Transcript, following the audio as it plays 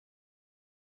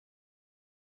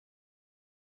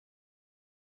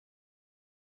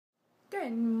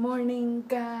Good morning,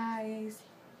 guys.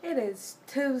 It is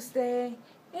Tuesday.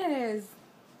 It is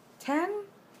 10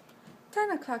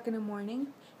 o'clock in the morning,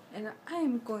 and I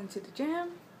am going to the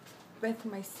gym with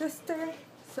my sister.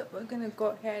 So we're gonna go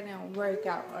ahead and work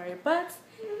out our butts.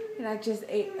 And I just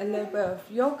ate a little bit of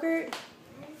yogurt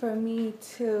for me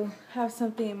to have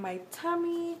something in my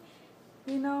tummy,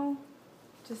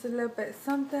 just a little bit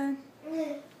something.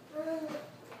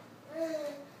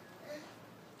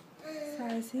 So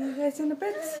I'll see you guys in a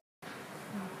bit.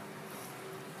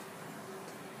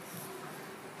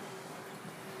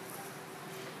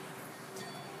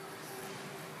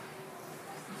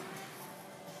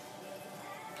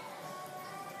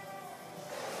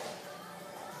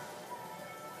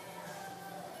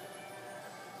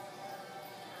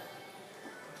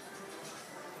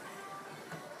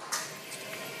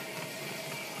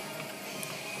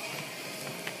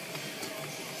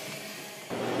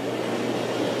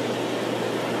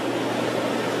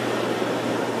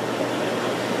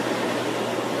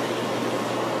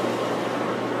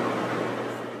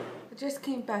 I just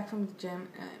came back from the gym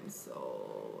and I'm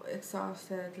so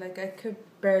exhausted. Like I could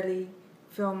barely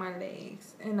feel my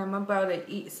legs. And I'm about to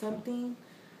eat something.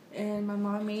 And my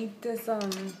mom made this I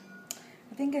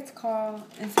think it's called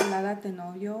ensalada de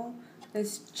noyo.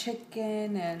 There's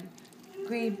chicken and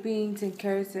green beans and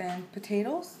carrots and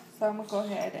potatoes. So I'm gonna go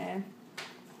ahead and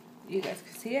you guys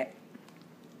can see it.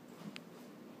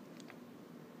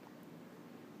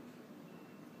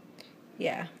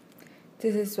 Yeah.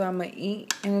 This is what I'm going to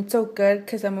eat. And it's so good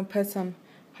because I'm going to put some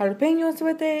jalapenos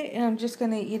with it. And I'm just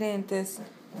going to eat it in this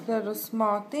little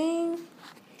small thing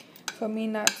for me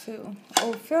not to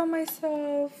overfill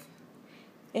myself.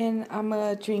 And I'm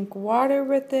going to drink water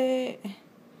with it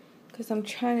because I'm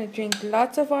trying to drink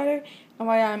lots of water. And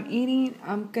while I'm eating,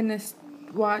 I'm going to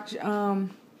watch,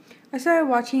 I started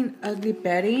watching Ugly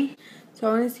Betty. So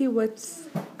I want to see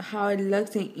how it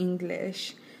looks in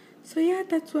English. So yeah,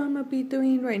 that's what I'm going to be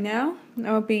doing right now.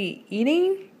 I'll be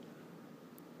eating,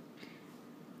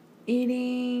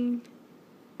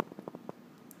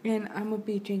 and I'm going to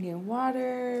be drinking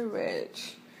water,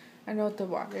 which I know the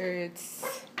water, it's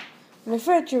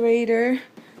refrigerator,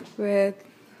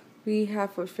 we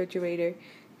have a refrigerator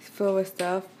filled with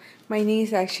stuff. My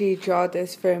niece actually drew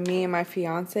this for me and my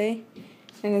fiance,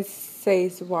 and it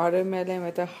says watermelon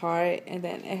with a heart, and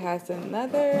then it has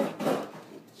another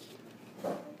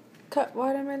cut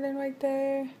watermelon right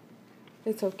there.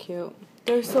 It's so cute.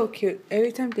 They're so cute.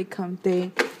 Every time they come,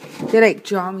 they like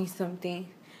draw me something.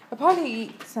 I'll probably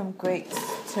eat some grapes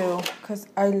too, cause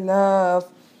I love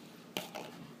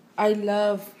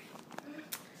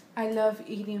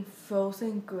eating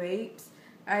frozen grapes.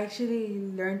 I actually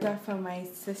learned that from my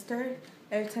sister.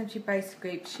 Every time she buys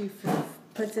grapes, she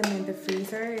puts them in the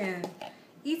freezer and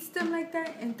eats them like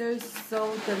that, and they're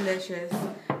so delicious.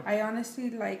 I honestly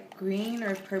like green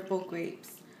or purple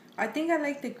grapes. I think I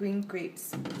like the green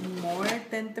grapes more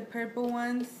than the purple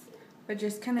ones, but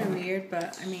just kind of weird,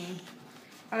 but I mean,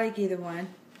 I like either one.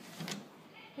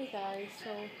 Hey guys,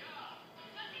 so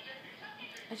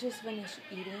I just finished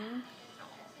eating,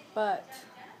 but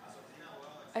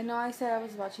I know I said I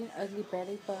was watching Ugly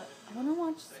Betty, but I want to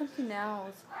watch something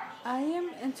else. I am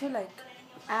into like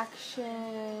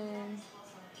action,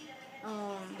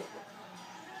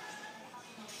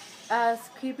 as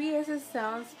creepy as it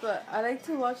sounds, but I like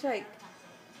to watch like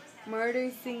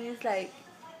murder scenes. Like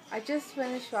I just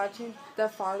finished watching The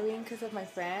Following because of my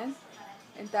friend,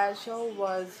 and that show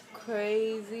was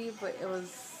crazy, but it was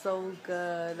so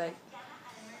good. Like,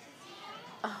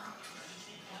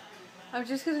 I'm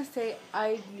just gonna say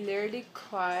I literally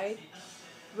cried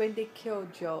when they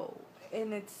killed Joe,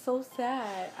 and it's so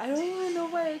sad. I don't even know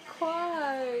why I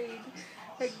cried.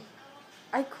 Like,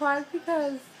 I cried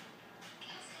because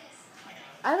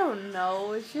I don't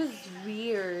know. It's just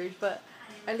weird, but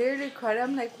I literally cried.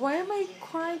 I'm like, why am I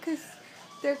crying? Because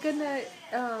they're gonna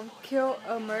kill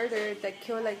a murder that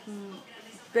killed like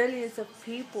billions of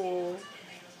people.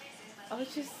 I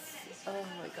was just, oh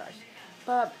my gosh.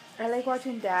 But I like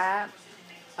watching that.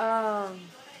 I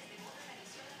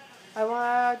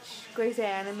watch Grey's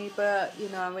Anatomy, but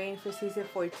I'm waiting for season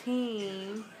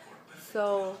 14.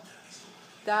 So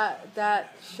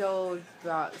that show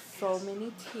brought so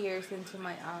many tears into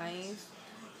my eyes.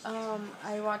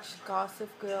 I watched Gossip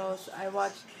Girls. I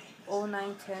watched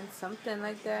 0910, something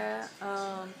like that.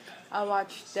 I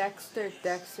watched Dexter.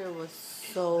 Dexter was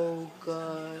so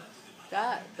good.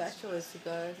 That show is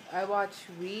good. I watched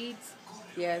Weeds.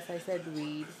 Yes, I said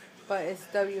Weed, but it's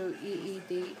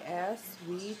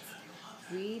Weeds.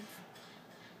 Weeds.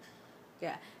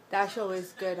 Yeah, that show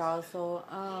is good also.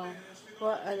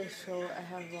 What other show I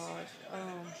have watched?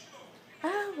 I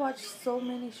have watched so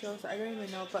many shows, I don't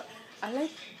even know, but I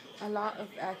like a lot of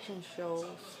action shows.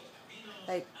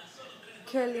 Like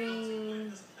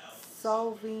killing,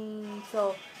 solving.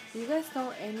 So, you guys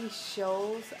know any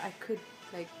shows I could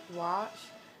like watch?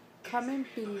 Comment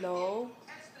below.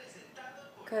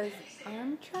 Cause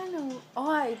I'm trying to. Oh,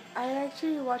 I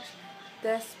actually watched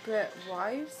Desperate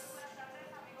Wives.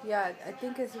 Yeah, I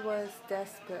think it was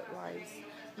Desperate Wives.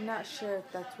 I'm not sure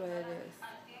if that's what it is.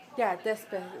 Yeah,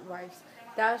 Desperate Wives.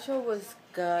 That show was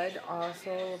good.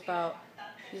 Also about.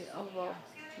 Oh well,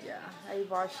 yeah, I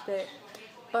watched it,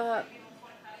 but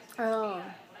um,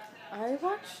 I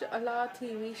watch a lot of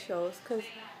TV shows because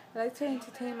I like to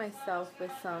entertain myself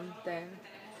with something.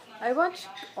 I watched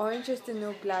Orange is the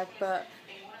New Black, but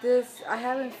this I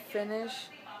haven't finished.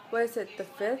 What is it?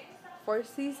 The fourth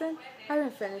season? I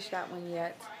haven't finished that one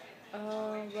yet. What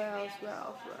else? What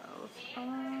else? What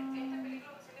else?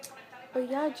 But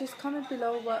yeah, just comment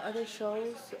below what other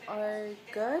shows are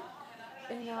good,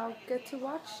 and I'll get to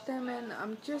watch them. And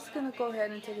I'm just gonna go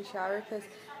ahead and take a shower because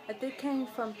I did came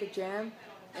from the gym,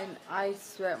 and I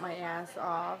sweat my ass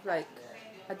off. Like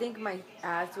I think my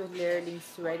ass was literally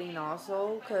sweating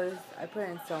also because I put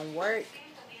in some work,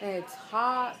 and it's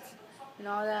hot and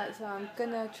all that. So I'm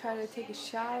gonna try to take a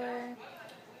shower,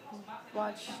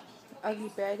 watch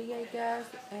Ugly Betty, I guess,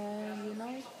 and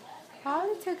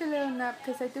I'll take a little nap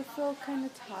because I do feel kind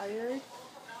of tired.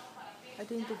 I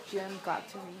think the gym got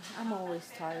to me. I'm always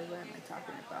tired. What am I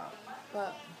talking about?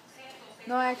 But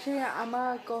no, actually, I'm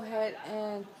gonna go ahead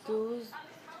and do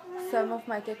some of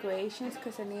my decorations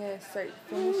because I need to start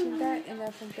finishing that. And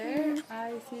then from there,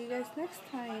 I see you guys next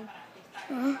time.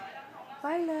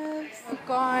 Bye, loves. We're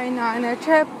going on a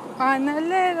trip, on a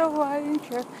little wine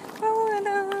trip.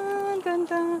 Oh, dun, dun,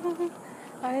 dun.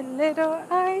 A little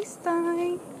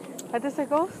Einstein. How does it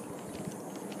go?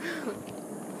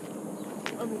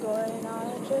 I'm going on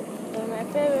a trip with my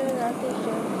favorite rocket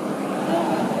ship.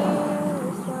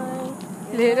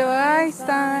 Little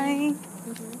Einstein.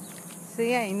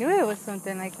 See, I knew it was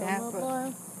something like that. Come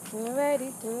aboard, we're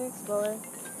ready to explore.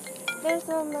 There's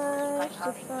so much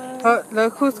to find. Oh,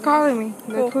 look who's calling me.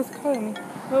 Look who's calling me.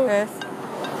 Who? Yes.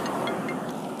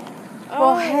 Oh,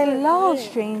 Well, hello, okay.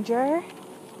 stranger.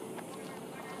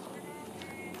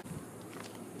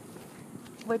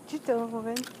 What you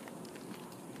doing?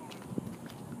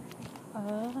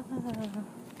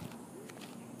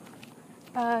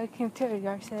 Came to a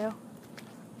yard sale.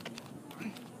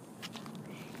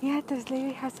 Yeah, this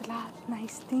lady has a lot of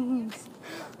nice things.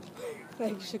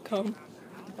 Like, you should come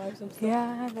buy some stuff.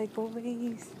 Yeah, like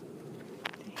always.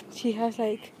 She has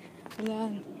like a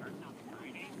lot.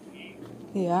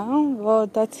 Yeah, well,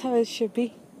 that's how it should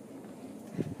be.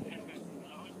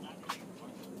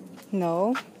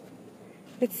 No,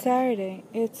 it's Saturday.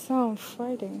 It's on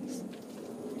Fridays.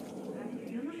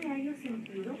 Yo no le hallo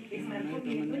sentido estar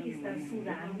comiendo y estar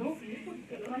sudando.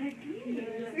 ¿Para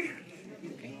qué?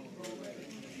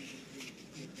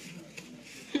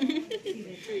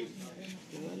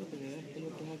 Todo lo que le das, tú lo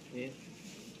tengas que ver.